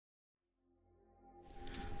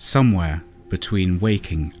somewhere between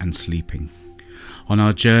waking and sleeping. On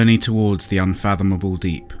our journey towards the unfathomable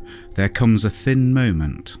deep, there comes a thin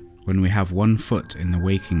moment when we have one foot in the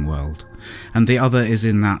waking world, and the other is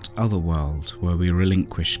in that other world where we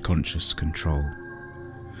relinquish conscious control.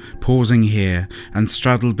 Pausing here and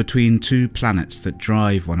straddled between two planets that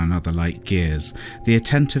drive one another like gears, the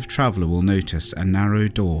attentive traveller will notice a narrow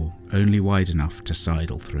door only wide enough to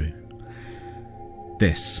sidle through.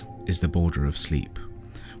 This is the border of sleep,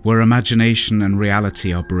 where imagination and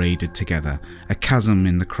reality are braided together, a chasm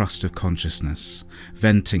in the crust of consciousness,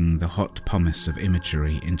 venting the hot pumice of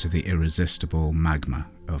imagery into the irresistible magma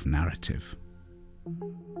of narrative.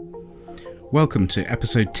 Welcome to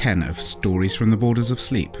episode 10 of Stories from the Borders of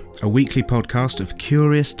Sleep, a weekly podcast of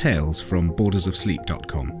curious tales from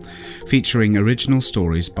bordersofsleep.com, featuring original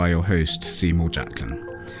stories by your host Seymour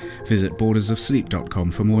Jacklin. Visit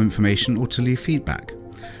bordersofsleep.com for more information or to leave feedback.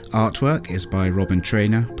 Artwork is by Robin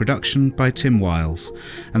Traynor, production by Tim Wiles,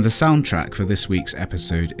 and the soundtrack for this week's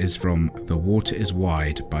episode is from The Water is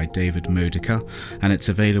Wide by David Modica, and it's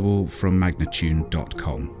available from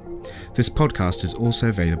magnatune.com. This podcast is also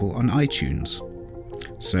available on iTunes.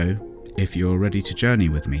 So, if you're ready to journey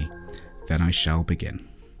with me, then I shall begin.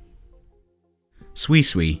 Swee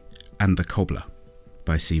Swee and the Cobbler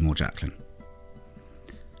by Seymour Jacklin.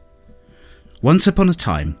 Once upon a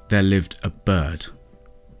time there lived a bird.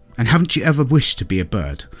 And haven't you ever wished to be a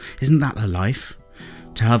bird? Isn't that the life?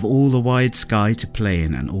 To have all the wide sky to play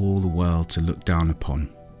in and all the world to look down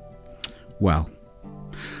upon. Well,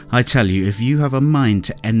 I tell you, if you have a mind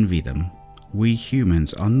to envy them, we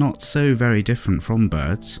humans are not so very different from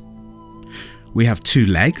birds. We have 2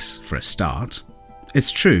 legs, for a start.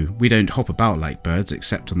 It's true, we don't hop about like birds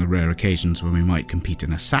except on the rare occasions when we might compete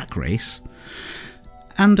in a sack race.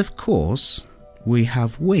 And of course, we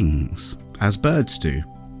have wings, as birds do.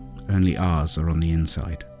 Only ours are on the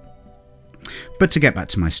inside. But to get back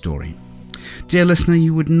to my story. Dear listener,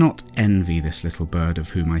 you would not envy this little bird of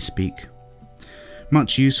whom I speak.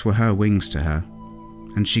 Much use were her wings to her,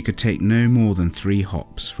 and she could take no more than 3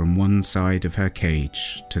 hops from one side of her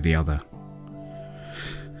cage to the other.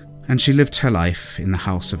 And she lived her life in the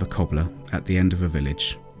house of a cobbler at the end of a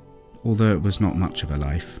village, although it was not much of a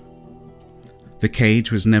life. The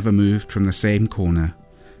cage was never moved from the same corner,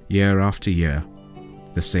 year after year,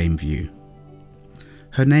 the same view.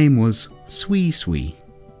 Her name was Swee Swee,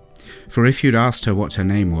 for if you'd asked her what her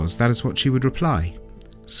name was, that is what she would reply.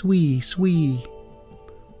 Swee Swee.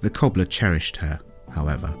 The cobbler cherished her,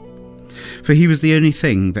 however, for he was the only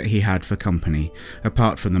thing that he had for company,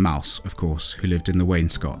 apart from the mouse, of course, who lived in the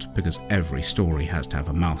wainscot, because every story has to have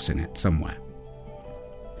a mouse in it somewhere.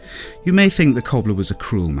 You may think the cobbler was a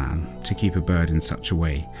cruel man to keep a bird in such a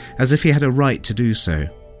way, as if he had a right to do so.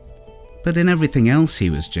 But in everything else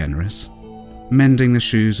he was generous, mending the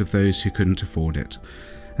shoes of those who couldn't afford it,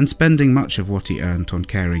 and spending much of what he earned on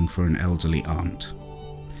caring for an elderly aunt.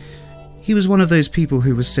 He was one of those people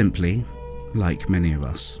who was simply, like many of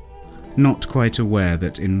us, not quite aware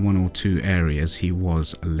that in 1 or 2 areas he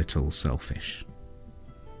was a little selfish.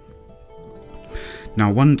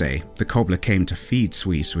 Now one day the cobbler came to feed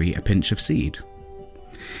Swee Swee a pinch of seed.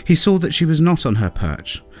 He saw that she was not on her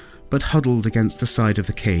perch, but huddled against the side of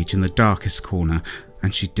the cage in the darkest corner,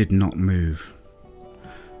 and she did not move.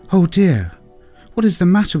 "Oh dear, what is the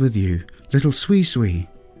matter with you, little Swee Swee?"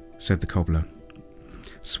 said the cobbler.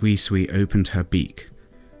 Swee Swee opened her beak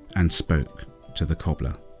and spoke to the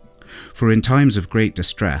cobbler. For in times of great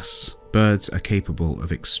distress, birds are capable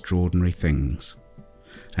of extraordinary things.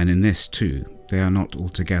 And in this too, they are not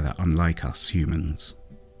altogether unlike us humans.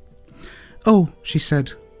 "Oh," she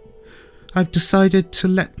said, "I've decided to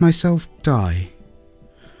let myself die.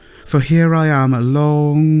 For here I am a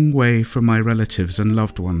long way from my relatives and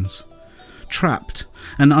loved ones, trapped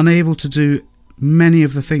and unable to do many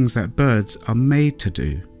of the things that birds are made to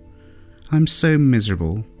do. I'm so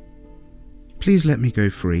miserable. Please let me go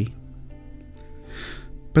free."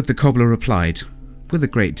 But the cobbler replied, with a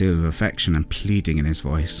great deal of affection and pleading in his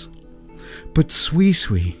voice, "But Swee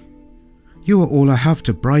Swee, you are all I have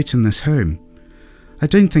to brighten this home. I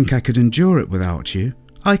don't think I could endure it without you.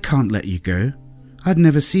 I can't let you go. I'd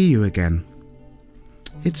never see you again."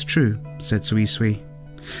 "It's true," said Swee Swee,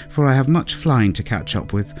 "for I have much flying to catch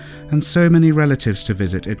up with, and so many relatives to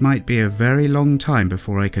visit, it might be a very long time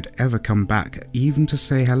before I could ever come back even to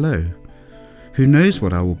say hello. Who knows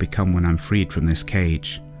what I will become when I'm freed from this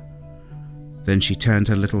cage?" Then she turned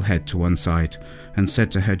her little head to one side and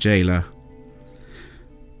said to her jailer,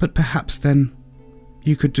 "But perhaps then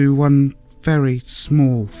you could do one very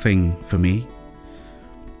small thing for me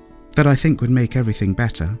that I think would make everything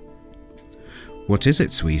better." "What is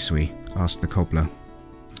it, Swee Swee?" asked the cobbler.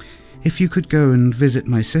 If you could go and visit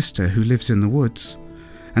my sister who lives in the woods,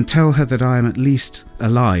 and tell her that I am at least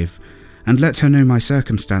alive, and let her know my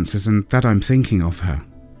circumstances and that I'm thinking of her."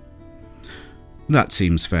 "That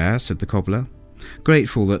seems fair," said the cobbler,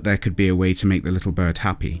 grateful that there could be a way to make the little bird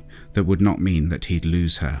happy that would not mean that he'd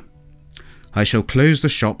lose her. "I shall close the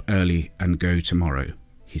shop early and go tomorrow,"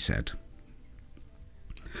 he said.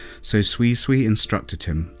 So Sui Sui instructed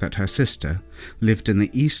him that her sister lived in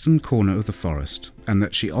the eastern corner of the forest, and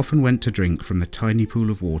that she often went to drink from the tiny pool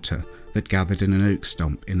of water that gathered in an oak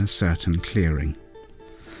stump in a certain clearing.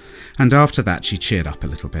 And after that she cheered up a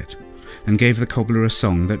little bit, and gave the cobbler a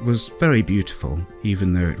song that was very beautiful,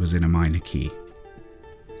 even though it was in a minor key.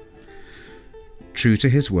 True to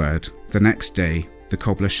his word, the next day the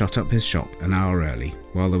cobbler shut up his shop an hour early,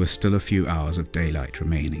 while there were still a few hours of daylight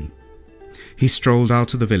remaining. He strolled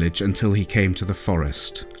out of the village until he came to the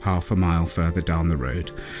forest, half a mile further down the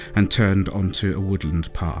road, and turned onto a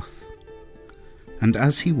woodland path. And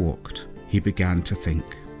as he walked, he began to think.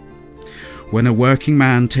 When a working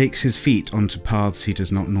man takes his feet onto paths he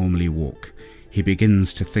does not normally walk, he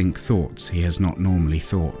begins to think thoughts he has not normally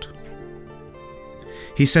thought.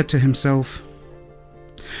 He said to himself,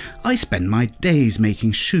 "I spend my days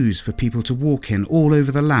making shoes for people to walk in all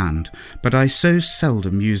over the land, but I so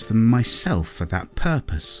seldom use them myself for that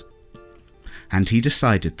purpose." And he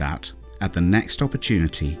decided that, at the next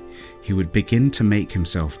opportunity, he would begin to make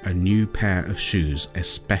himself a new pair of shoes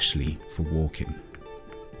especially for walking.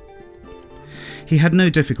 He had no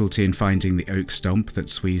difficulty in finding the oak stump that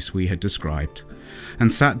Sui Sui had described,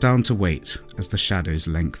 and sat down to wait as the shadows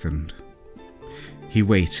lengthened. He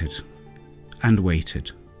waited and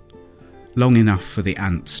waited, long enough for the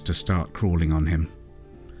ants to start crawling on him,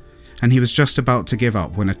 and he was just about to give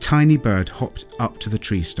up when a tiny bird hopped up to the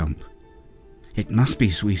tree stump. "It must be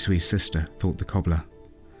Sui Sui's sister," thought the cobbler.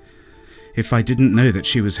 "If I didn't know that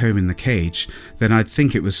she was home in the cage, then I'd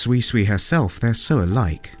think it was Sui Sui herself. They're so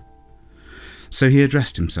alike." So he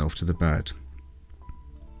addressed himself to the bird.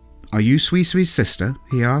 "Are you Sui Sui's sister?"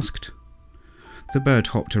 he asked. The bird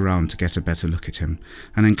hopped around to get a better look at him,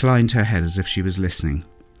 and inclined her head as if she was listening.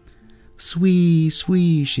 "Sui,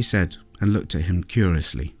 Sui," she said, and looked at him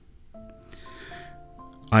curiously.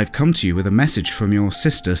 "I've come to you with a message from your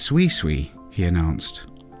sister Sui Sui," he announced.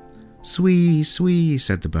 "Sui, Sui,"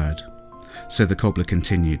 said the bird. So the cobbler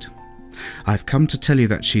continued, "I've come to tell you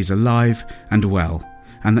that she's alive and well,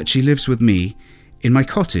 and that she lives with me in my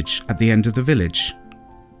cottage at the end of the village,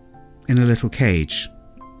 in a little cage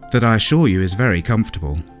that I assure you is very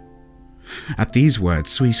comfortable." At these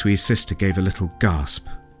words, Sui Sui's sister gave a little gasp.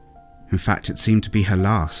 In fact, it seemed to be her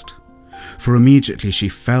last, for immediately she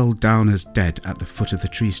fell down as dead at the foot of the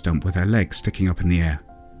tree stump with her legs sticking up in the air.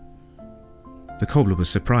 The cobbler was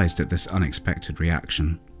surprised at this unexpected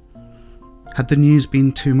reaction. Had the news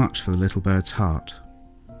been too much for the little bird's heart?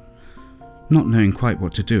 Not knowing quite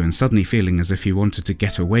what to do, and suddenly feeling as if he wanted to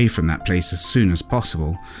get away from that place as soon as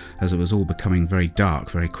possible, as it was all becoming very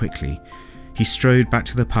dark very quickly, he strode back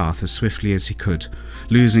to the path as swiftly as he could,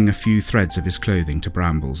 losing a few threads of his clothing to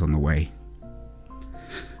brambles on the way.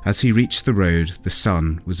 As he reached the road, the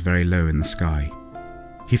sun was very low in the sky.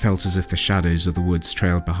 He felt as if the shadows of the woods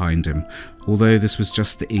trailed behind him, although this was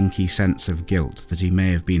just the inky sense of guilt that he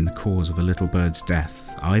may have been the cause of a little bird's death,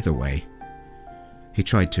 either way. He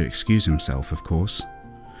tried to excuse himself, of course.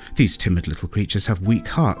 "These timid little creatures have weak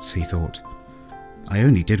hearts," he thought. "I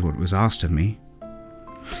only did what was asked of me."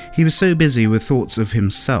 He was so busy with thoughts of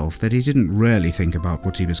himself that he didn't really think about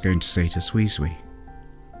what he was going to say to Sui Sui.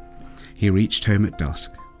 He reached home at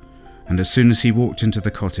dusk, and as soon as he walked into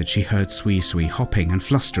the cottage he heard Sui Sui hopping and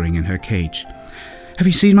flustering in her cage. "Have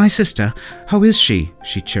you seen my sister? How is she?"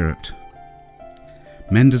 she chirruped.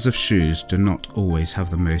 Menders of shoes do not always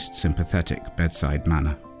have the most sympathetic bedside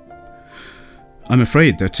manner. "I'm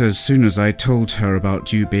afraid that as soon as I told her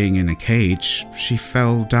about you being in a cage, she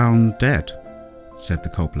fell down dead," said the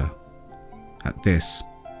cobbler. At this,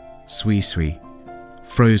 Sui Sui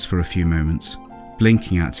froze for a few moments,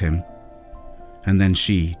 blinking at him, and then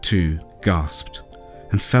she, too, gasped,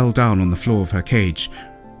 and fell down on the floor of her cage,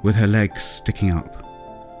 with her legs sticking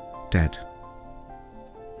up, dead.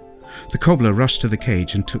 The cobbler rushed to the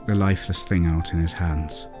cage and took the lifeless thing out in his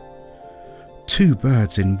hands. "2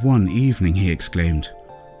 birds in one evening," he exclaimed.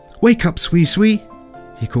 "Wake up, Sui Sui!"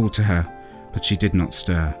 he called to her, but she did not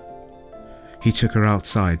stir. He took her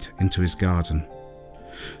outside into his garden.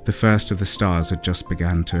 The first of the stars had just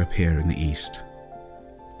begun to appear in the east.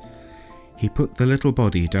 He put the little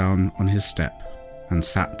body down on his step and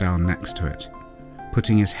sat down next to it,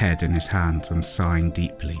 putting his head in his hands and sighing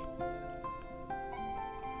deeply.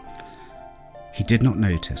 He did not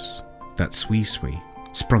notice that Sui Sui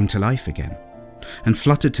sprung to life again, and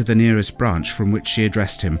fluttered to the nearest branch, from which she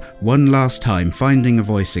addressed him one last time, finding a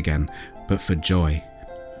voice again, but for joy.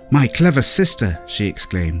 "My clever sister!" she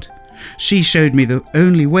exclaimed. "She showed me the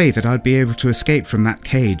only way that I'd be able to escape from that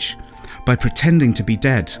cage, by pretending to be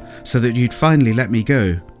dead, so that you'd finally let me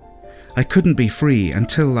go. I couldn't be free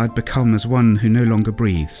until I'd become as one who no longer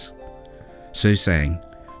breathes." So saying,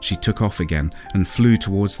 she took off again and flew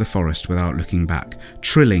towards the forest without looking back,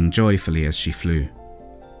 trilling joyfully as she flew.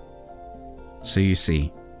 So you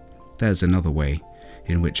see, there's another way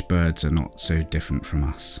in which birds are not so different from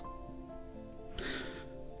us.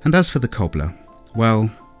 And as for the cobbler, well,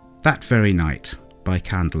 that very night, by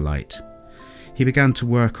candlelight, he began to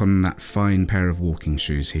work on that fine pair of walking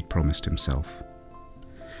shoes he'd promised himself.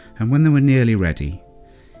 And when they were nearly ready,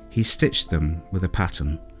 he stitched them with a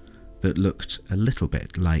pattern that looked a little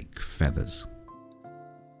bit like feathers.